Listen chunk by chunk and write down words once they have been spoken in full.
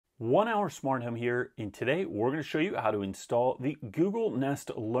1 Hour Smart Home here, and today we're going to show you how to install the Google Nest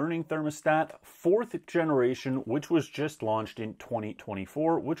Learning Thermostat 4th generation, which was just launched in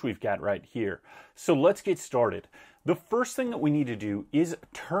 2024, which we've got right here. So let's get started. The first thing that we need to do is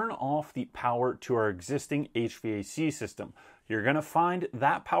turn off the power to our existing HVAC system. You're going to find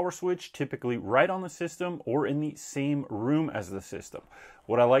that power switch typically right on the system or in the same room as the system.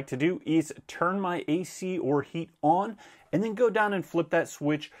 What I like to do is turn my AC or heat on and then go down and flip that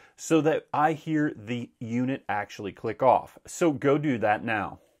switch so that I hear the unit actually click off. So go do that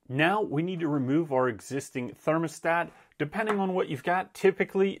now. Now we need to remove our existing thermostat. Depending on what you've got,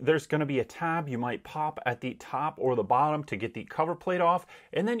 typically there's going to be a tab you might pop at the top or the bottom to get the cover plate off,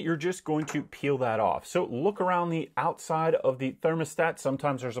 and then you're just going to peel that off. So look around the outside of the thermostat.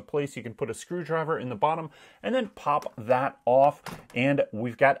 Sometimes there's a place you can put a screwdriver in the bottom and then pop that off, and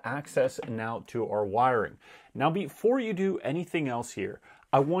we've got access now to our wiring. Now before you do anything else here,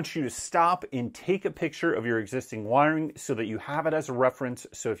 I want you to stop and take a picture of your existing wiring so that you have it as a reference.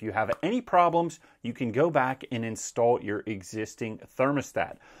 So if you have any problems, you can go back and install your existing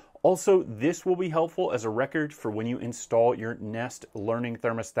thermostat. Also, this will be helpful as a record for when you install your Nest Learning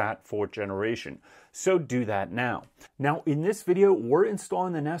Thermostat 4th generation. So do that now. Now, in this video, we're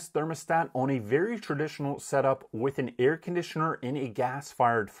installing the Nest Thermostat on a very traditional setup with an air conditioner and a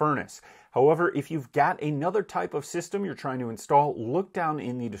gas-fired furnace. However, if you've got another type of system you're trying to install, look down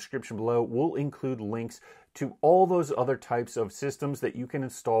in the description below. We'll include links to all those other types of systems that you can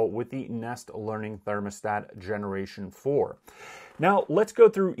install with the Nest Learning Thermostat Generation 4. Now, let's go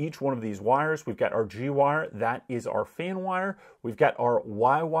through each one of these wires. We've got our G wire, that is our fan wire. We've got our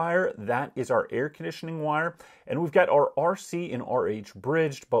Y wire, that is our air conditioning wire. And we've got our RC and RH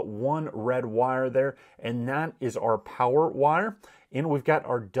bridged, but one red wire there, and that is our power wire. And we've got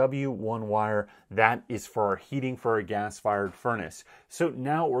our W1 wire, that is for our heating for a gas-fired furnace. So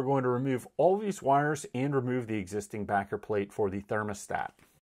now we're going to remove all of these wires and remove the existing backer plate for the thermostat.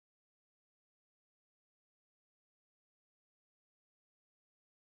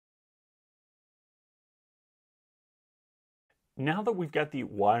 Now that we've got the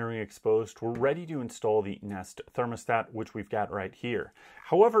wiring exposed, we're ready to install the Nest thermostat, which we've got right here.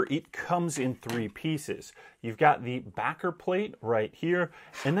 However, it comes in 3 pieces. You've got the backer plate right here,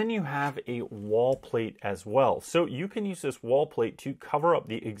 and then you have a wall plate as well. So you can use this wall plate to cover up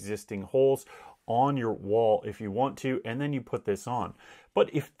the existing holes on your wall if you want to, and then you put this on. But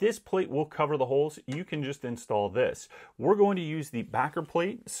if this plate will cover the holes, you can just install this. We're going to use the backer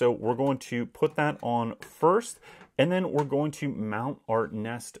plate, so we're going to put that on first, and then we're going to mount our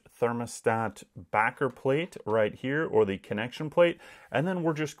Nest thermostat backer plate right here, or the connection plate, and then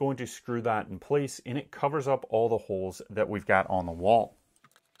we're just going to screw that in place, and it covers up all the holes that we've got on the wall.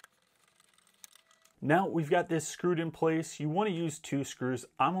 Now we've got this screwed in place. You want to use 2 screws.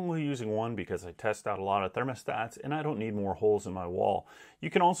 I'm only using 1 because I test out a lot of thermostats and I don't need more holes in my wall. You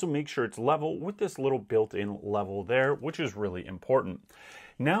can also make sure it's level with this little built-in level there, which is really important.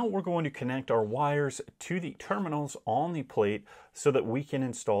 Now we're going to connect our wires to the terminals on the plate so that we can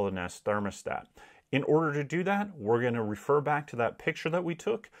install the Nest thermostat. In order to do that, we're going to refer back to that picture that we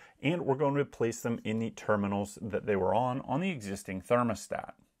took, and we're going to place them in the terminals that they were on the existing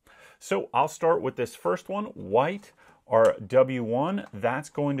thermostat. So I'll start with this first one, white, our W1,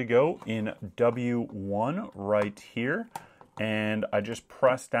 that's going to go in W1 right here. And I just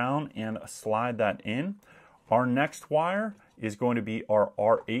press down and slide that in. Our next wire is going to be our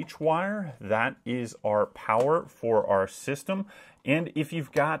RH wire. That is our power for our system. And if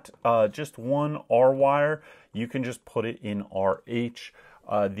you've got just one R wire, you can just put it in RH.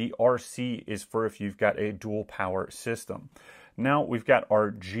 The RC is for if you've got a dual power system. Now we've got our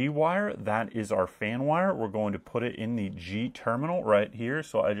G wire, that is our fan wire. We're going to put it in the G terminal right here.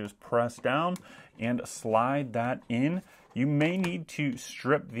 So I just press down and slide that in. You may need to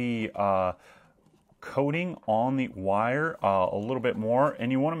strip the coating on the wire a little bit more,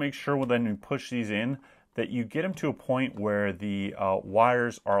 and you want to make sure when you push these in that you get them to a point where the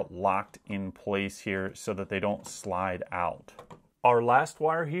wires are locked in place here so that they don't slide out. Our last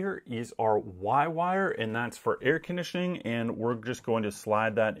wire here is our Y wire, and that's for air conditioning, and we're just going to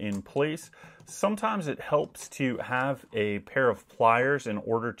slide that in place. Sometimes it helps to have a pair of pliers in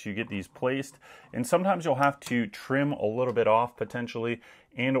order to get these placed, and sometimes you'll have to trim a little bit off potentially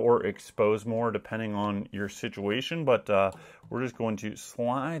and or expose more depending on your situation, but we're just going to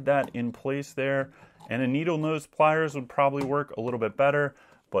slide that in place there, and a needle nose pliers would probably work a little bit better,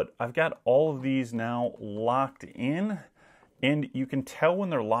 but I've got all of these now locked in. And you can tell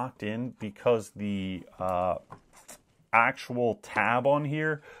when they're locked in because the actual tab on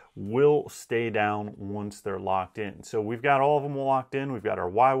here will stay down once they're locked in. So we've got all of them locked in. We've got our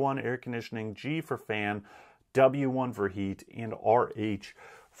Y1 air conditioning, G for fan, W1 for heat, and RH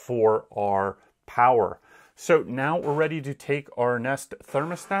for our power. So now we're ready to take our Nest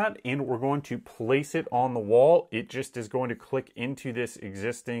thermostat and we're going to place it on the wall. It just is going to click into this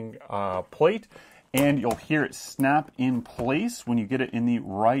existing plate, and you'll hear it snap in place when you get it in the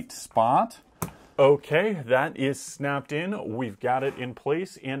right spot. Okay, that is snapped in. We've got it in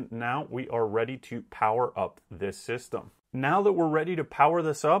place, and now we are ready to power up this system. Now that we're ready to power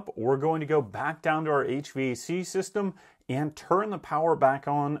this up, we're going to go back down to our HVAC system and turn the power back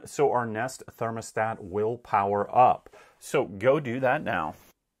on so our Nest thermostat will power up. So go do that now.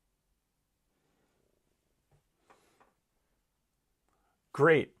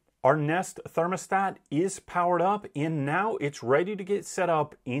 Great. Our Nest thermostat is powered up, and now it's ready to get set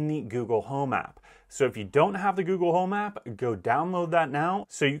up in the Google Home app. So if you don't have the Google Home app, go download that now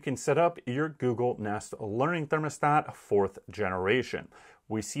so you can set up your Google Nest Learning Thermostat 4th generation.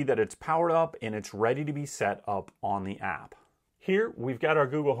 We see that it's powered up and it's ready to be set up on the app. Here we've got our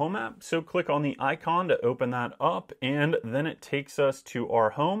Google Home app, so click on the icon to open that up, and then it takes us to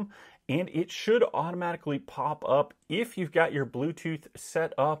our home. And it should automatically pop up if you've got your Bluetooth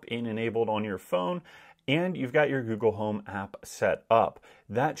set up and enabled on your phone and you've got your Google Home app set up.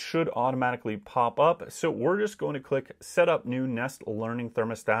 That should automatically pop up. So we're just going to click Set Up New Nest Learning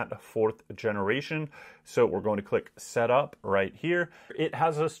Thermostat 4th generation. So we're going to click Set Up right here. It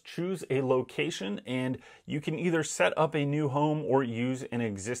has us choose a location, and you can either set up a new home or use an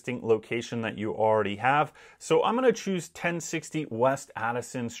existing location that you already have. So I'm going to choose 1060 West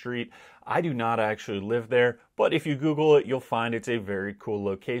Addison Street. I do not actually live there, but if you Google it, you'll find it's a very cool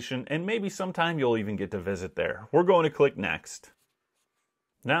location, and maybe sometime you'll even get to visit there. We're going to click Next.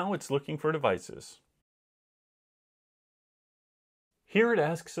 Now it's looking for devices. Here it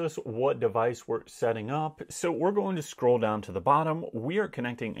asks us what device we're setting up, so we're going to scroll down to the bottom. We are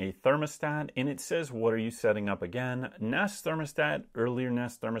connecting a thermostat, and it says, what are you setting up again? Nest thermostat, earlier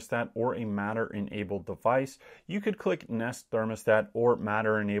Nest thermostat, or a Matter-enabled device. You could click Nest thermostat or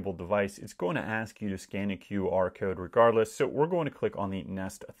Matter-enabled device. It's going to ask you to scan a QR code regardless, so we're going to click on the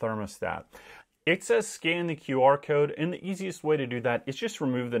Nest thermostat. It says scan the QR code, and the easiest way to do that is just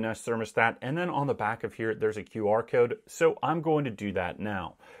remove the Nest thermostat, and then on the back of here there's a QR code, so I'm going to do that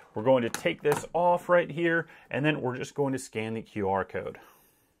now. We're going to take this off right here, and then we're just going to scan the QR code.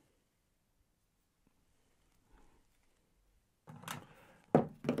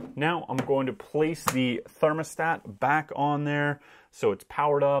 Now I'm going to place the thermostat back on there so it's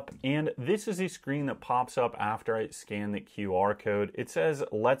powered up, and this is a screen that pops up after I scan the QR code. It says,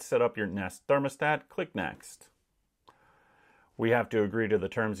 let's set up your Nest thermostat. Click Next. We have to agree to the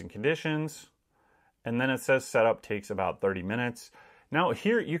terms and conditions, and then it says setup takes about 30 minutes. Now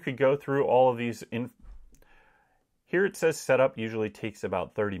here you could go through all of these. Here it says setup usually takes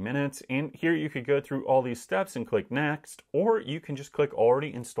about 30 minutes, and here you could go through all these steps and click Next, or you can just click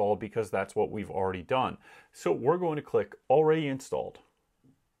Already Installed because that's what we've already done. So we're going to click Already Installed.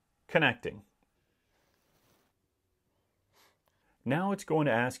 Connecting. Now it's going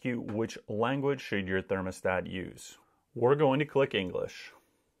to ask you which language should your thermostat use. We're going to click English.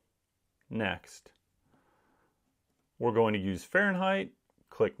 Next. We're going to use Fahrenheit.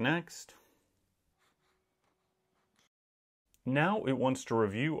 Click Next. Now it wants to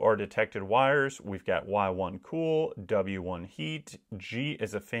review our detected wires. We've got Y1 cool, W1 heat, G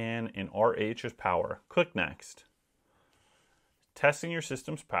is a fan, and RH is power. Click Next. Testing your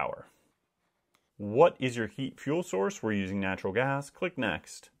system's power. What is your heat fuel source? We're using natural gas. Click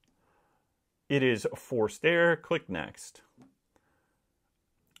Next. It is forced air. Click Next.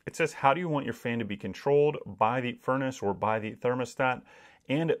 It says, how do you want your fan to be controlled? By the furnace or by the thermostat?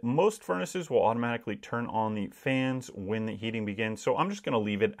 And most furnaces will automatically turn on the fans when the heating begins. So I'm just going to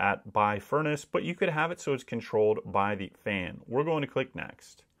leave it at by furnace, but you could have it so it's controlled by the fan. We're going to click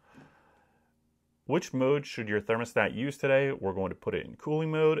Next. Which mode should your thermostat use today? We're going to put it in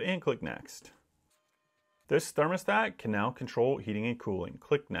cooling mode and click Next. This thermostat can now control heating and cooling.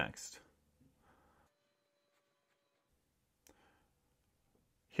 Click Next.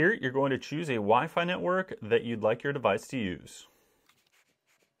 Here you're going to choose a Wi-Fi network that you'd like your device to use.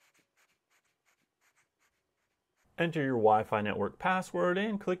 Enter your Wi-Fi network password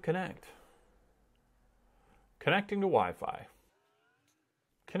and click Connect. Connecting to Wi-Fi.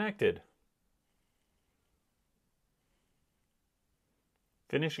 Connected.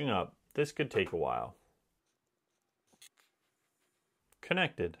 Finishing up. This could take a while.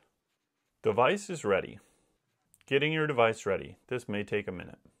 Connected. Device is ready. Getting your device ready. This may take a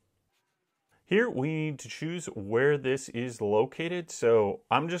minute. Here we need to choose where this is located. So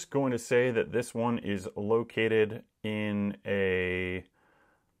I'm just going to say that this one is located in a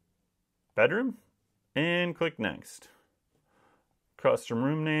bedroom and click next. Custom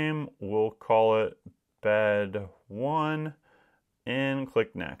room name, we'll call it bed 1 and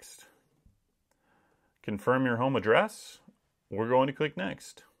click next. Confirm your home address, we're going to click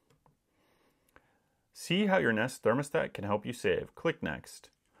next. See how your Nest thermostat can help you save. Click next.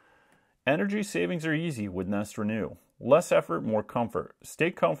 Energy savings are easy with Nest Renew. Less effort, more comfort. Stay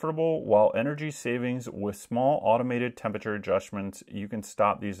comfortable while energy savings with small automated temperature adjustments. You can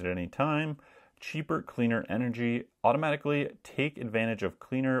stop these at any time. Cheaper, cleaner energy. Automatically take advantage of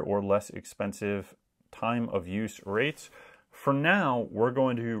cleaner or less expensive time of use rates. For now, we're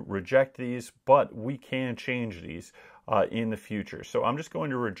going to reject these, but we can change these in the future. So I'm just going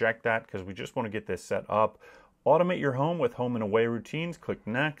to reject that because we just want to get this set up. Automate your home with home and away routines. Click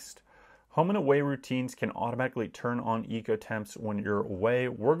next. Home and away routines can automatically turn on eco temps when you're away.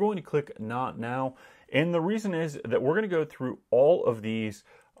 We're going to click not now. And the reason is that we're going to go through all of these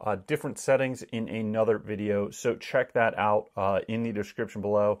different settings in another video. So check that out in the description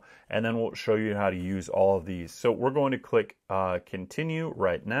below. And then we'll show you how to use all of these. So we're going to click continue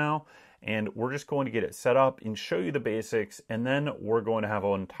right now. And we're just going to get it set up and show you the basics. And then we're going to have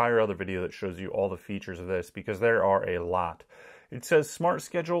an entire other video that shows you all the features of this because there are a lot. It says Smart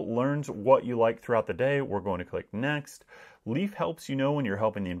Schedule learns what you like throughout the day. We're going to click next. Leaf helps you know when you're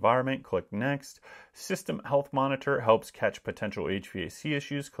helping the environment. Click next. System Health Monitor helps catch potential HVAC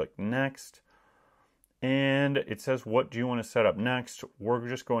issues. Click next. And it says, what do you want to set up next? We're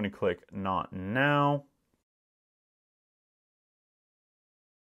just going to click not now.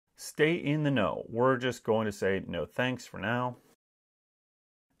 Stay in the know. We're just going to say no thanks for now.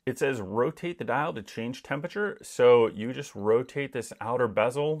 It says rotate the dial to change temperature. So you just rotate this outer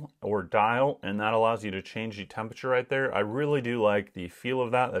bezel or dial and that allows you to change the temperature right there. I really do like the feel of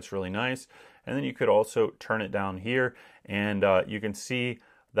that. That's really nice. And then you could also turn it down here and you can see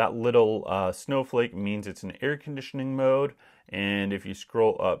that little snowflake means it's in air conditioning mode. And if you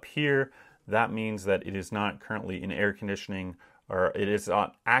scroll up here, that means that it is not currently in air conditioning or it is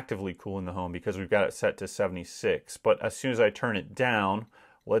not actively cooling the home because we've got it set to 76. But as soon as I turn it down,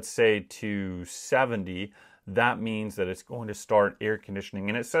 let's say to 70, that means that it's going to start air conditioning.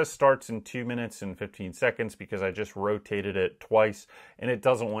 And it says starts in 2 minutes and 15 seconds because I just rotated it twice and it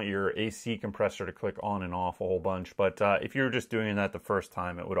doesn't want your AC compressor to click on and off a whole bunch. But if you're just doing that the first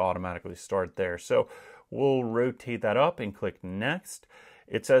time, it would automatically start there. So we'll rotate that up and click next.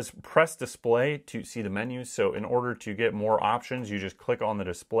 It says press display to see the menus. So in order to get more options, you just click on the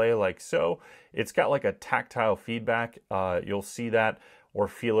display like so. It's got like a tactile feedback. You'll see that or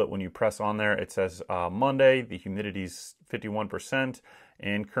feel it when you press on there. It says Monday, the humidity's 51%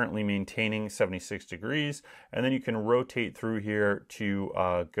 and currently maintaining 76 degrees. And then you can rotate through here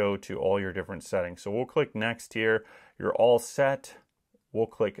to go to all your different settings. So we'll click next here. You're all set. We'll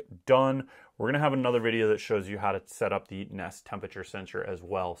click done. We're gonna have another video that shows you how to set up the Nest temperature sensor as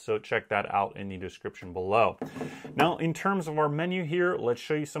well. So check that out in the description below. Now, in terms of our menu here, let's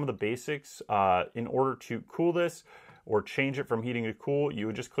show you some of the basics. In order to cool this or change it from heating to cool, you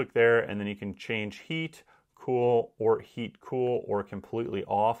would just click there and then you can change heat, cool, or heat, cool, or completely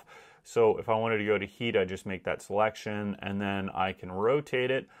off. So if I wanted to go to heat, I just make that selection and then I can rotate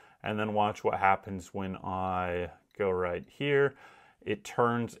it and then watch what happens when I go right here. It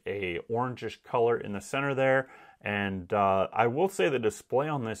turns a orangish color in the center there. And I will say the display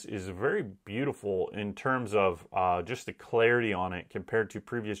on this is very beautiful in terms of just the clarity on it compared to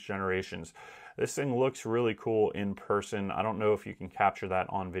previous generations. This thing looks really cool in person. I don't know if you can capture that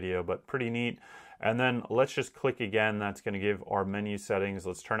on video, but pretty neat. And then let's just click again. That's going to give our menu settings.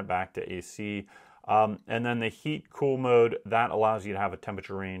 Let's turn it back to AC. And then the heat cool mode, that allows you to have a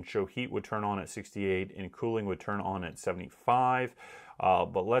temperature range. So heat would turn on at 68 and cooling would turn on at 75.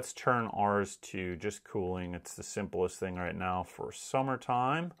 But let's turn ours to just cooling. It's the simplest thing right now for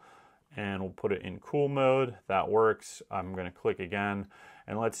summertime. And we'll put it in cool mode. That works. I'm going to click again.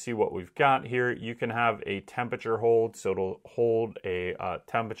 And let's see what we've got here. You can have a temperature hold. So it'll hold a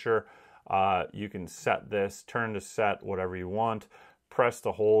temperature. You can set this, turn to set, whatever you want. Press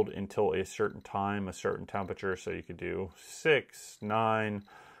the hold until a certain time, a certain temperature. So you could do 6, 9,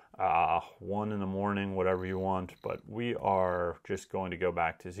 1 in the morning, whatever you want. But we are just going to go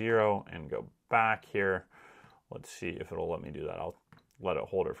back to 0 and go back here. Let's see if it'll let me do that. I'll let it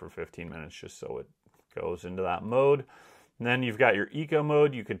hold it for 15 minutes just so it goes into that mode. And then you've got your eco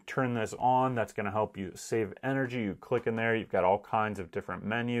mode. You could turn this on. That's going to help you save energy. You click in there. You've got all kinds of different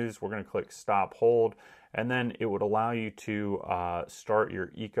menus. We're going to click stop hold, and then it would allow you to start your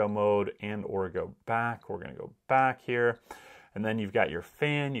eco mode and or go back. We're going to go back here. And then you've got your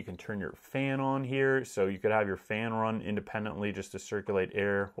fan. You can turn your fan on here. So you could have your fan run independently just to circulate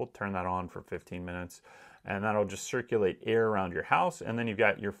air. We'll turn that on for 15 minutes. And that'll just circulate air around your house. And then you've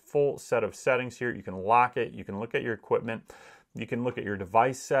got your full set of settings here. You can lock it. You can look at your equipment. You can look at your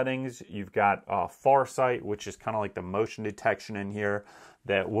device settings. You've got Farsight, which is kind of like the motion detection in here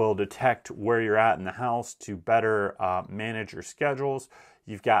that will detect where you're at in the house to better manage your schedules.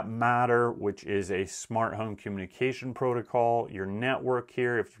 You've got Matter, which is a smart home communication protocol. Your network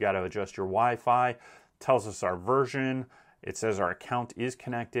here, if you've got to adjust your Wi-Fi, tells us our version. It says our account is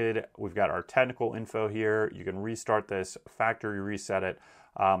connected. We've got our technical info here. You can restart this, factory reset it,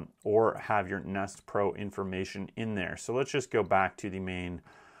 or have your Nest Pro information in there. So let's just go back to the main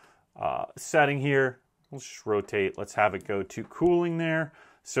setting here. Let's just rotate. Let's have it go to cooling there.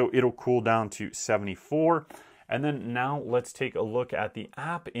 So it'll cool down to 74. And then now let's take a look at the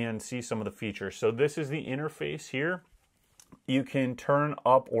app and see some of the features. So this is the interface here. You can turn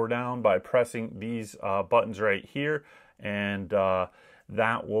up or down by pressing these buttons right here, and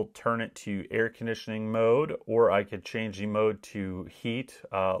that will turn it to air conditioning mode, or I could change the mode to heat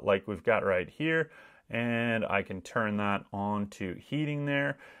like we've got right here, and I can turn that on to heating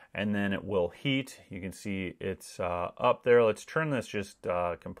there, and then it will heat. You can see it's up there. Let's turn this just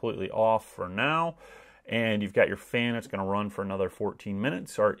completely off for now. And you've got your fan. It's going to run for another 14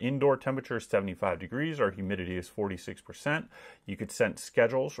 minutes. Our indoor temperature is 75 degrees. Our humidity is 46%. You could set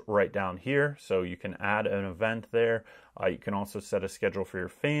schedules right down here. So you can add an event there. You can also set a schedule for your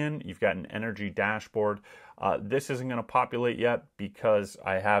fan. You've got an energy dashboard. This isn't going to populate yet because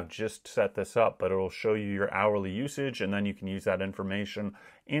I have just set this up, but it'll show you your hourly usage, and then you can use that information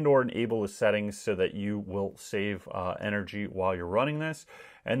and or enable the settings so that you will save energy while you're running this.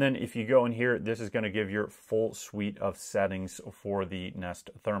 And then if you go in here, this is going to give your full suite of settings for the Nest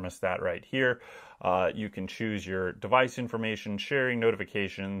thermostat right here. You can choose your device information, sharing,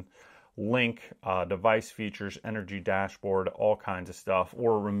 notification, link, device features, energy dashboard, all kinds of stuff,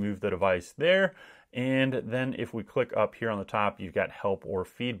 or remove the device there. And then if we click up here on the top, you've got help or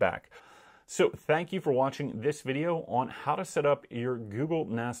feedback. So thank you for watching this video on how to set up your Google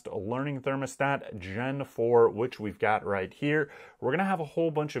Nest Learning Thermostat Gen 4, which we've got right here. We're going to have a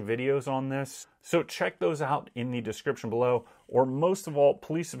whole bunch of videos on this, so check those out in the description below. Or most of all,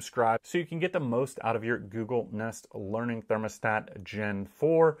 please subscribe so you can get the most out of your Google Nest Learning Thermostat Gen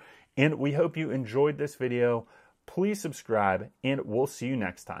 4. And we hope you enjoyed this video. Please subscribe, and we'll see you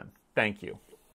next time. Thank you.